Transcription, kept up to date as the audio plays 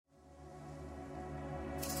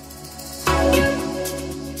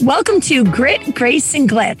Welcome to Grit, Grace, and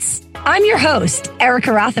Glitz. I'm your host, Erica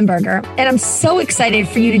Rothenberger, and I'm so excited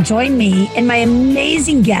for you to join me and my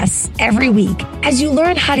amazing guests every week as you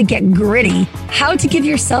learn how to get gritty, how to give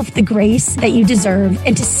yourself the grace that you deserve,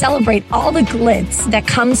 and to celebrate all the glitz that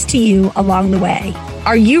comes to you along the way.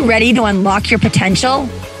 Are you ready to unlock your potential?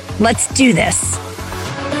 Let's do this.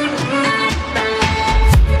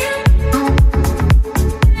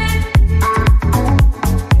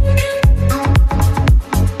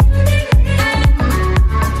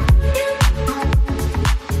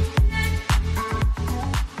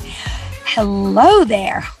 Hello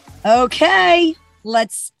there. Okay,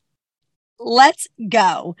 let's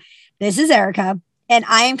go. This is Erica, and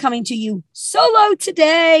I am coming to you solo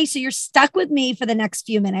today. So you're stuck with me for the next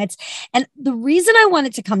few minutes. And the reason I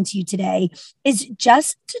wanted to come to you today is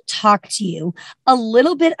just to talk to you a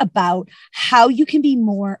little bit about how you can be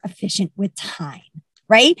more efficient with time.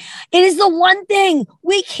 Right? It is the one thing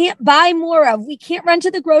we can't buy more of. We can't run to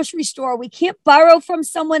the grocery store. We can't borrow from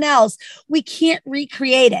someone else. We can't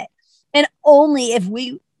recreate it. And only if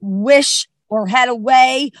we wish or had a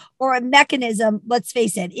way or a mechanism, let's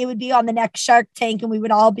face it, it would be on the next Shark Tank and we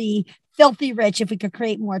would all be filthy rich if we could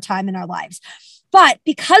create more time in our lives. But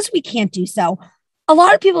because we can't do so, a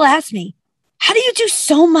lot of people ask me, how do you do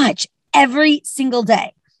so much every single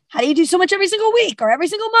day? How do you do so much every single week or every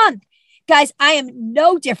single month? Guys, I am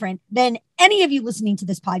no different than any of you listening to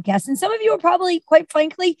this podcast. And some of you are probably, quite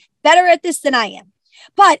frankly, better at this than I am.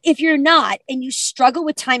 But if you're not, and you struggle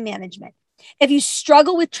with time management, if you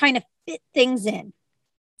struggle with trying to fit things in,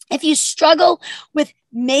 if you struggle with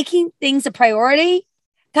making things a priority,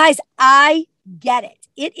 guys, I get it.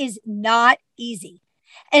 It is not easy.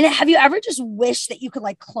 And have you ever just wished that you could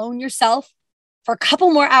clone yourself for a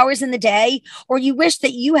couple more hours in the day? Or you wish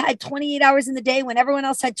that you had 28 hours in the day when everyone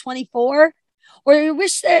else had 24? Or you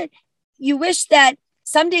wish that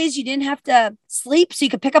some days you didn't have to sleep so you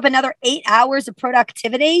could pick up another 8 hours of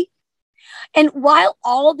productivity. And while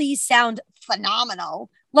all these sound phenomenal,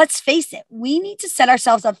 let's face it, we need to set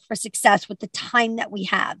ourselves up for success with the time that we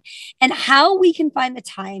have and how we can find the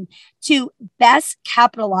time to best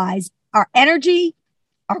capitalize our energy,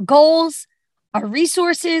 our goals, our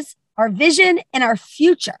resources, our vision, and our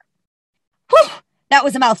future. Whew, that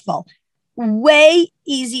was a mouthful. Way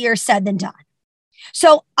easier said than done.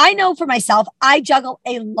 So I know for myself, I juggle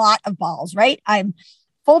a lot of balls, right? I'm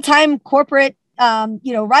full-time corporate,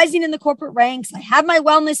 rising in the corporate ranks. I have my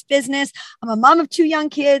wellness business. I'm a mom of 2 young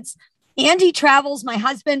kids. Andy travels, my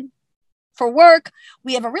husband, for work.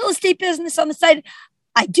 We have a real estate business on the side.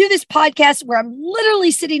 I do this podcast where I'm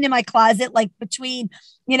literally sitting in my closet, between,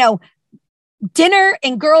 dinner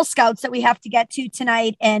and Girl Scouts that we have to get to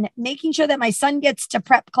tonight and making sure that my son gets to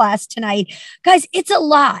prep class tonight. Guys, it's a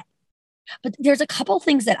lot. But there's a couple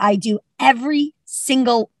things that I do every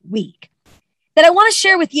single week that I want to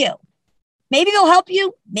share with you. Maybe they'll help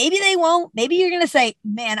you. Maybe they won't. Maybe you're going to say,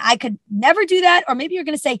 man, I could never do that. Or maybe you're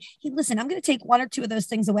going to say, hey, listen, I'm going to take 1 or 2 of those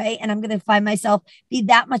things away and I'm going to find myself be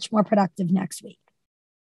that much more productive next week.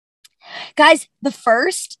 Guys, the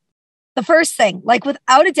first thing,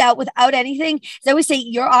 without a doubt, without anything, is I always say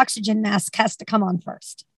your oxygen mask has to come on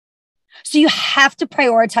first. So you have to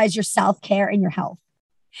prioritize your self-care and your health.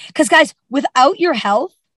 Because guys, without your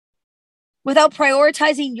health, without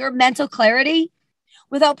prioritizing your mental clarity,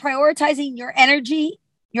 without prioritizing your energy,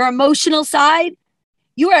 your emotional side,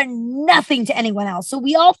 you are nothing to anyone else. So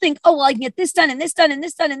we all think, oh, well, I can get this done and this done and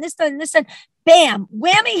this done and this done and this done. Bam,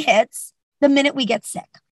 whammy hits the minute we get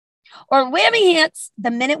sick. Or whammy hits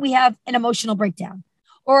the minute we have an emotional breakdown.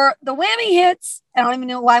 Or the whammy hits, I don't even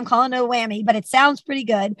know why I'm calling it a whammy, but it sounds pretty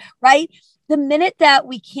good, right? The minute that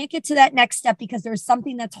we can't get to that next step because there's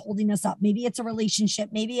something that's holding us up. Maybe it's a relationship.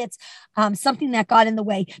 Maybe it's something that got in the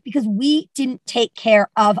way because we didn't take care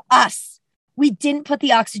of us. We didn't put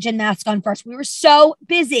the oxygen mask on first. We were so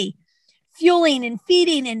busy fueling and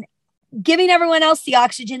feeding and giving everyone else the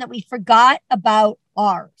oxygen that we forgot about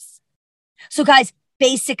ours. So guys,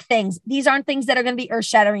 basic things. These aren't things that are going to be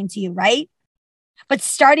earth-shattering to you, right? But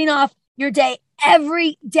starting off your day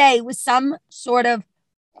every day with some sort of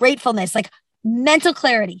gratefulness, mental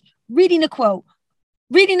clarity, reading a quote,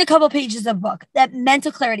 reading a couple pages of a book, that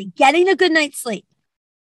mental clarity, getting a good night's sleep,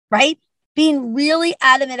 right? Being really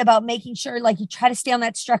adamant about making sure you try to stay on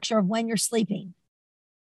that structure of when you're sleeping.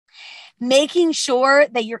 Making sure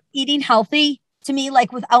that you're eating healthy. To me,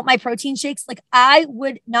 without my protein shakes, I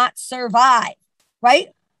would not survive, right?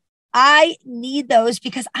 I need those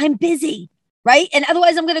because I'm busy, right? And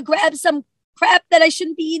otherwise I'm going to grab some crap that I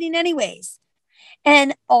shouldn't be eating anyways.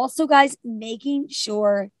 And also, guys, making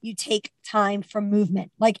sure you take time for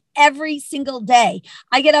movement, like every single day.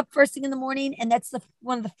 I get up first thing in the morning, and that's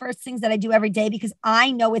one of the first things that I do every day because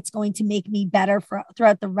I know it's going to make me better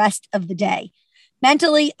throughout the rest of the day,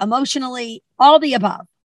 mentally, emotionally, all the above.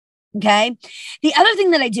 Okay. The other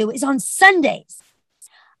thing that I do is on Sundays.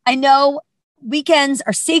 I know weekends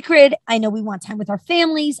are sacred. I know we want time with our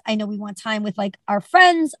families. I know we want time with like our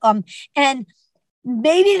friends. And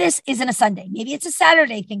maybe this isn't a Sunday. Maybe it's a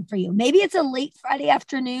Saturday thing for you. Maybe it's a late Friday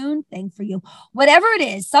afternoon thing for you. Whatever it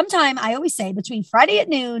is, sometime I always say between Friday at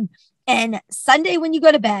noon and Sunday when you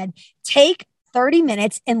go to bed, take 30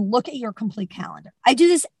 minutes and look at your complete calendar. I do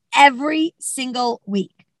this every single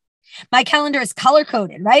week. My calendar is color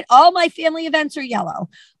coded, right? All my family events are yellow.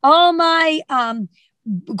 All my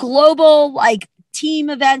global like team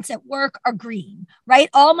events at work are green, right?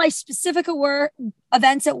 All my specific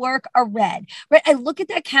events at work are red, right? I look at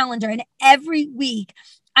that calendar and every week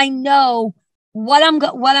I know what I'm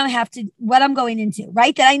going into,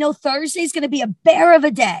 right? That I know Thursday is going to be a bear of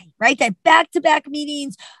a day, right? That back-to-back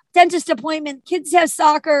meetings, dentist appointment, kids have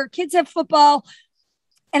soccer, kids have football.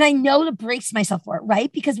 And I know to brace myself for it, right?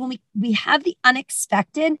 Because when we have the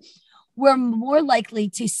unexpected, we're more likely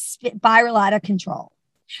to spiral out of control.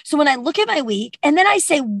 So when I look at my week and then I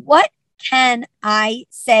say, what can I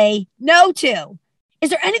say no to? Is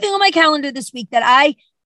there anything on my calendar this week that I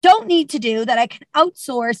don't need to do, that I can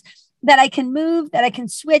outsource, that I can move, that I can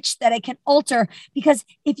switch, that I can alter? Because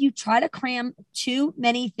if you try to cram too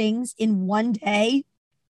many things in one day,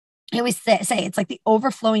 I always say it's like the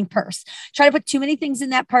overflowing purse. Try to put too many things in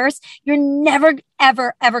that purse. You're never,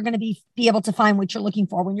 ever, ever going to be able to find what you're looking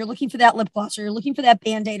for. When you're looking for that lip gloss, or you're looking for that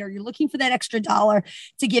Band-Aid, or you're looking for that extra $1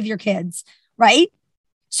 to give your kids, right?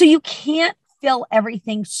 So you can't fill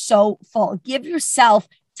everything so full. Give yourself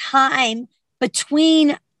time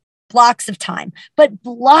between blocks of time, but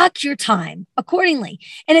block your time accordingly.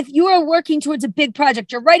 And if you are working towards a big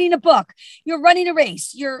project, you're writing a book, you're running a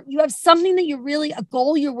race, you have something that you're really a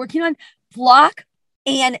goal you're working on, block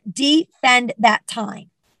and defend that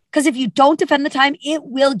time. Because if you don't defend the time, it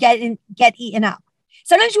will get eaten up.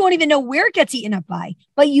 Sometimes you won't even know where it gets eaten up by,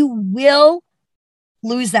 but you will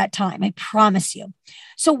lose that time. I promise you.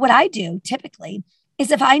 So what I do typically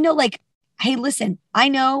is if I know like, hey, listen, I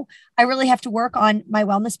know I really have to work on my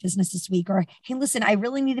wellness business this week, or, hey, listen, I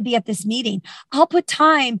really need to be at this meeting. I'll put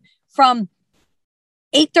time from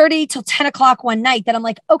 8:30 till 10 o'clock one night that I'm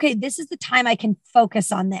like, okay, this is the time I can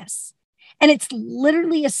focus on this. And it's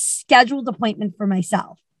literally a scheduled appointment for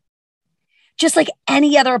myself. Just like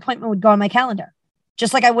any other appointment would go on my calendar.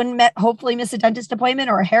 Just like I wouldn't hopefully miss a dentist appointment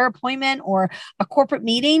or a hair appointment or a corporate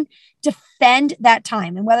meeting. Defend that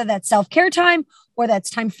time. And whether that's self-care time, or that's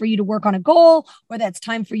time for you to work on a goal, or that's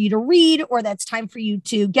time for you to read, or that's time for you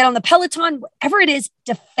to get on the Peloton, whatever it is,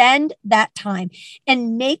 defend that time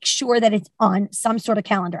and make sure that it's on some sort of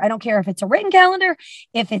calendar. I don't care if it's a written calendar,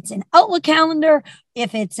 if it's an Outlook calendar,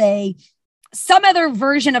 if it's some other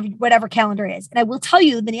version of whatever calendar is. And I will tell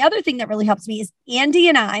you, the other thing that really helps me is Andy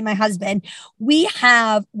and I, my husband, we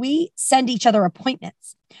send each other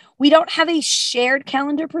appointments. We don't have a shared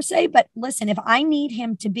calendar per se, but listen, if I need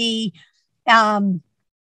him to be at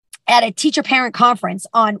a teacher parent conference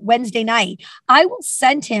on Wednesday night, I will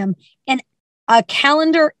send him a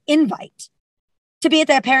calendar invite to be at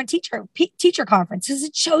that parent teacher conference, because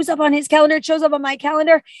it shows up on his calendar. It shows up on my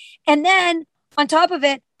calendar. And then on top of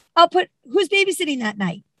it, I'll put who's babysitting that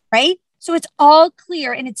night, right? So it's all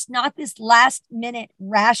clear and it's not this last minute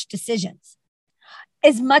rash decisions.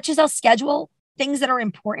 As much as I'll schedule things that are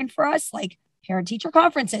important for us, like parent teacher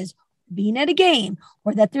conferences, being at a game,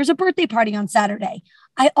 or that there's a birthday party on Saturday,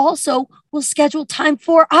 I also will schedule time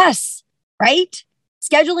for us, right?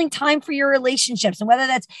 Scheduling time for your relationships. And whether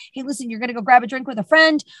that's, hey, listen, you're going to go grab a drink with a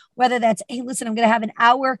friend, whether that's, hey, listen, I'm going to have an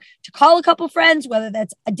hour to call a couple friends, whether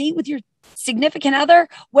that's a date with your significant other,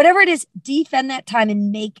 whatever it is, defend that time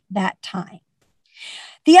and make that time.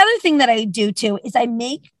 The other thing that I do too is I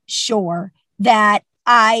make sure that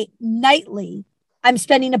I'm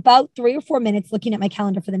spending about 3 or 4 minutes looking at my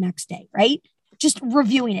calendar for the next day, right? Just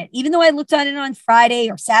reviewing it. Even though I looked at it on Friday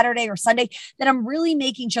or Saturday or Sunday, that I'm really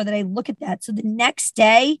making sure that I look at that. So the next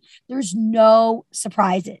day, there's no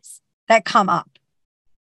surprises that come up.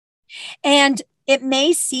 And it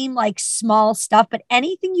may seem like small stuff, but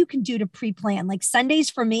anything you can do to pre-plan, like Sundays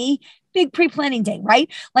for me, big pre-planning day, right?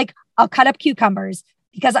 Like I'll cut up cucumbers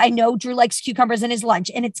because I know Drew likes cucumbers in his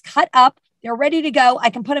lunch, and it's cut up. They're ready to go. I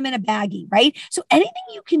can put them in a baggie, right? So anything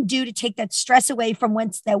you can do to take that stress away from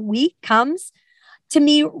whence that week comes, to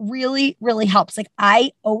me, really, really helps. Like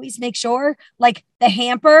I always make sure like the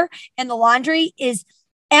hamper and the laundry is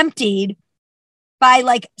emptied by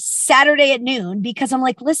like Saturday at noon because I'm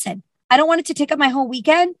like, listen, I don't want it to take up my whole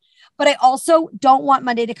weekend, but I also don't want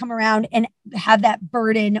Monday to come around and have that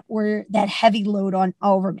burden or that heavy load on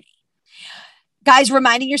over me. Guys,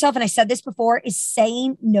 reminding yourself, and I said this before, is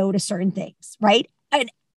saying no to certain things, right?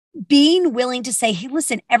 And being willing to say, hey,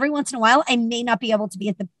 listen, every once in a while, I may not be able to be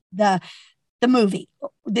at the movie,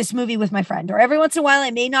 this movie with my friend, or every once in a while,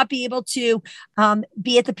 I may not be able to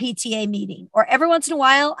be at the PTA meeting, or every once in a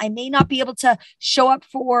while, I may not be able to show up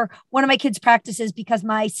for one of my kids' practices because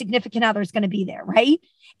my significant other is going to be there, right?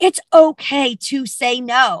 It's okay to say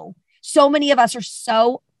no. So many of us are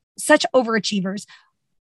such overachievers,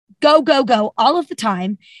 go, go, go all of the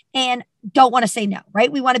time and don't want to say no,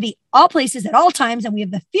 right? We want to be all places at all times and we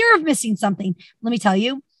have the fear of missing something. Let me tell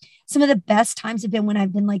you, some of the best times have been when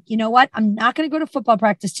I've been like, you know what? I'm not going to go to football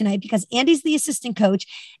practice tonight because Andy's the assistant coach.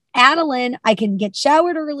 Adeline, I can get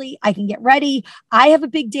showered early. I can get ready. I have a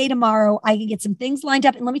big day tomorrow. I can get some things lined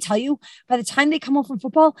up. And let me tell you, by the time they come home from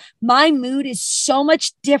football, my mood is so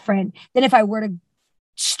much different than if I were to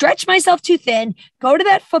stretch myself too thin, go to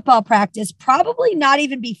that football practice, probably not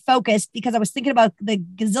even be focused because I was thinking about the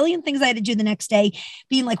gazillion things I had to do the next day,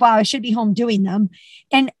 being like, wow, I should be home doing them,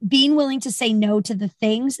 and being willing to say no to the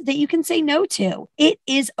things that you can say no to. It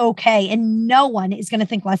is okay. And no one is going to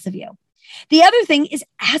think less of you. The other thing is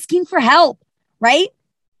asking for help, right?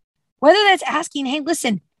 Whether that's asking, hey,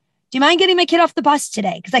 listen, do you mind getting my kid off the bus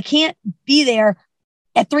today? Because I can't be there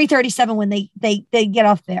at 3:37 when they get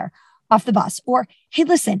off the bus. Or, hey,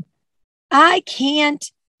 listen, I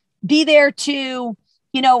can't be there to,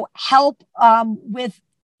 help with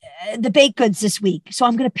the baked goods this week. So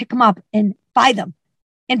I'm going to pick them up and buy them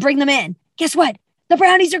and bring them in. Guess what? The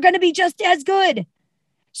brownies are going to be just as good.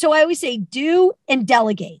 So I always say do and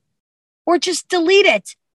delegate, or just delete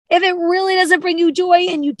it. If it really doesn't bring you joy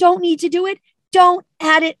and you don't need to do it, don't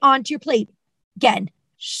add it onto your plate. Again,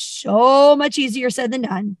 so much easier said than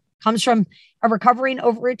done. Comes from a recovering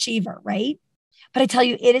overachiever, right? But I tell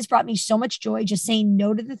you, it has brought me so much joy just saying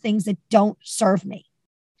no to the things that don't serve me.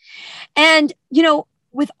 And,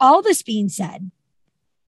 with all this being said,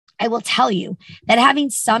 I will tell you that having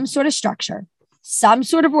some sort of structure, some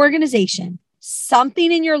sort of organization,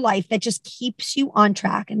 something in your life that just keeps you on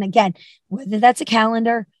track. And again, whether that's a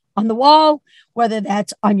calendar on the wall, whether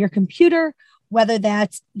that's on your computer, whether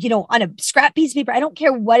that's, on a scrap piece of paper, I don't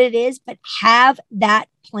care what it is, but have that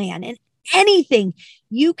plan. And anything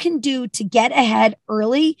you can do to get ahead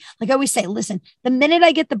early. Like I always say, listen, the minute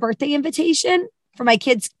I get the birthday invitation for my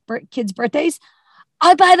kids' birthdays,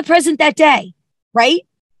 I'll buy the present that day, right?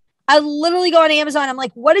 I literally go on Amazon. I'm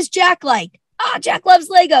like, what is Jack like? Jack loves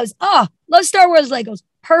Legos. Loves Star Wars Legos.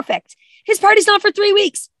 Perfect. His party's not for 3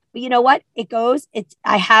 weeks. But you know what?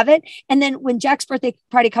 I have it. And then when Jack's birthday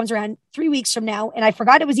party comes around 3 weeks from now, and I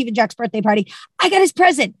forgot it was even Jack's birthday party, I got his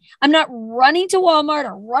present. I'm not running to Walmart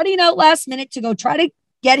or running out last minute to go try to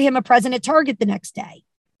get him a present at Target the next day.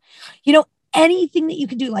 Anything that you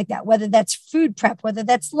can do like that, whether that's food prep, whether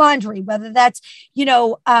that's laundry, whether that's,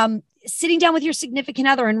 sitting down with your significant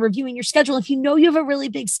other and reviewing your schedule. If you have a really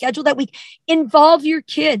big schedule that week, involve your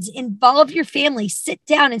kids, involve your family, sit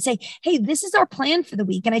down and say, hey, this is our plan for the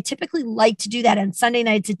week. And I typically like to do that on Sunday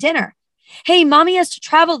nights at dinner. Hey, mommy has to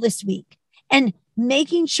travel this week, and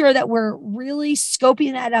making sure that we're really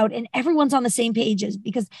scoping that out and everyone's on the same pages,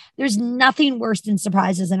 because there's nothing worse than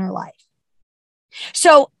surprises in our life.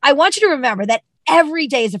 So I want you to remember that every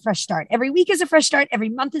day is a fresh start. Every week is a fresh start. Every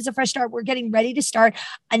month is a fresh start. We're getting ready to start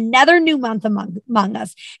another new month among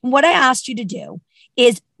us. And what I asked you to do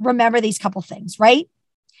is remember these couple things, right?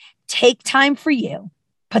 Take time for you.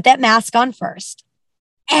 Put that mask on first.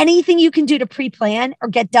 Anything you can do to pre-plan or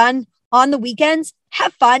get done on the weekends,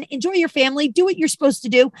 have fun, enjoy your family, do what you're supposed to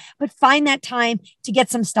do, but find that time to get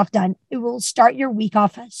some stuff done. It will start your week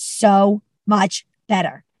off so much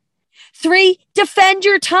better. 3, defend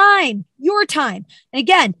your time. And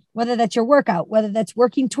again, whether that's your workout, whether that's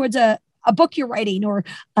working towards a book you're writing, or,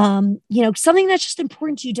 something that's just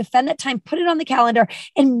important to you, defend that time, put it on the calendar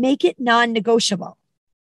and make it non-negotiable.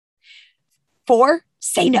 4,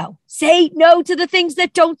 say no. Say no to the things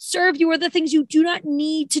that don't serve you or the things you do not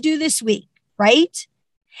need to do this week, right?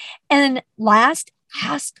 And last,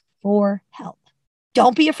 ask for help.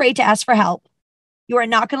 Don't be afraid to ask for help. You are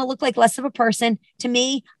not going to look like less of a person. To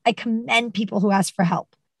me, I commend people who ask for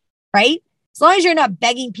help, right? As long as you're not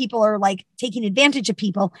begging people or like taking advantage of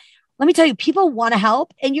people, let me tell you, people want to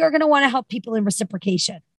help, and you're going to want to help people in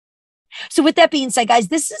reciprocation. So with that being said, guys,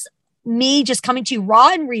 this is me just coming to you raw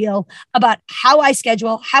and real about how I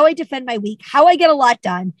schedule, how I defend my week, how I get a lot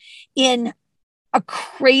done in a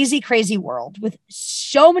crazy, crazy world with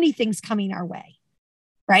so many things coming our way,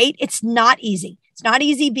 right? It's not easy. It's It's not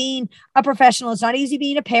easy being a professional. It's not easy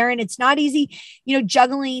being a parent. It's not easy,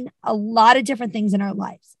 juggling a lot of different things in our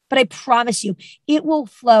lives. But I promise you, it will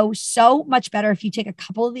flow so much better if you take a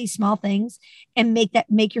couple of these small things and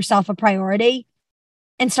make yourself a priority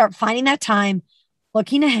and start finding that time,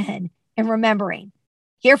 looking ahead and remembering.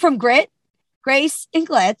 Hear from Grit, Grace, and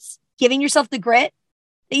Glitz, giving yourself the grit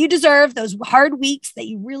that you deserve, those hard weeks that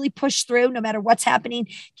you really push through no matter what's happening,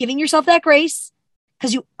 giving yourself that grace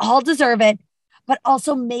because you all deserve it, but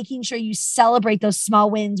also making sure you celebrate those small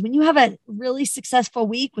wins. When you have a really successful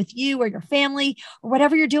week with you or your family or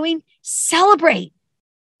whatever you're doing, celebrate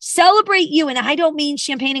you. And I don't mean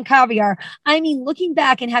champagne and caviar. I mean, looking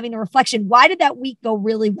back and having a reflection. Why did that week go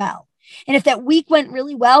really well? And if that week went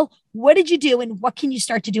really well, what did you do? And what can you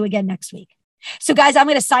start to do again next week? So guys, I'm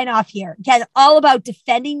going to sign off here. Again, all about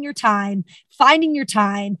defending your time, finding your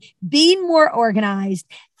time, being more organized,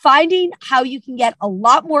 finding how you can get a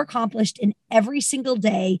lot more accomplished in every single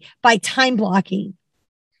day by time blocking.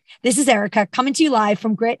 This is Erica coming to you live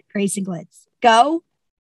from Grit, Grace, and Glitz. Go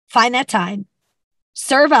find that time,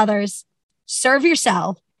 serve others, serve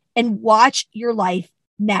yourself, and watch your life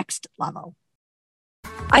next level.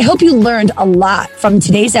 I hope you learned a lot from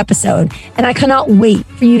today's episode, and I cannot wait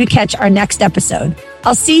for you to catch our next episode.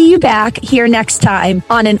 I'll see you back here next time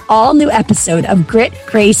on an all new episode of Grit,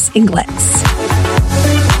 Grace, and Glitz.